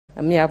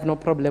I mean, I have no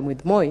problem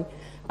with Moi.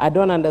 I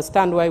don't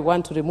understand why you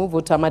want to remove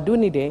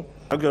Utamaduni Day.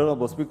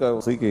 Honorable Speaker, I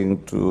was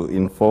seeking to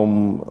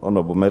inform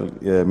Honorable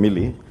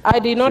Millie. I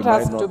did not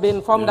ask to be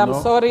informed. I'm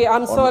sorry.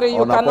 I'm sorry.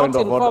 You cannot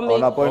inform me.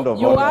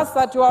 You asked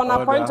that you are on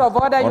a point of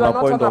order. You are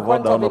not on a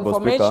point of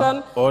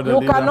information.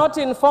 You cannot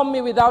inform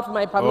me without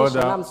my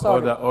permission. I'm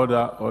sorry.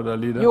 Order,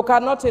 Leader. You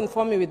cannot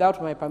inform me without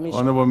my permission.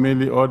 Honorable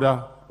Millie,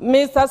 order.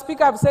 Mr.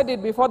 Speaker, I've said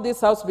it before this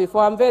House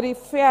before. I'm very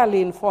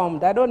fairly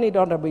informed. I don't need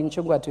Honorable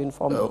ICHUNGWA to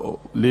inform me.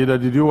 Leader,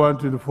 did you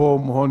want to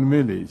inform Hon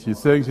Millie? She's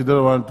saying she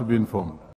doesn't want to be informed.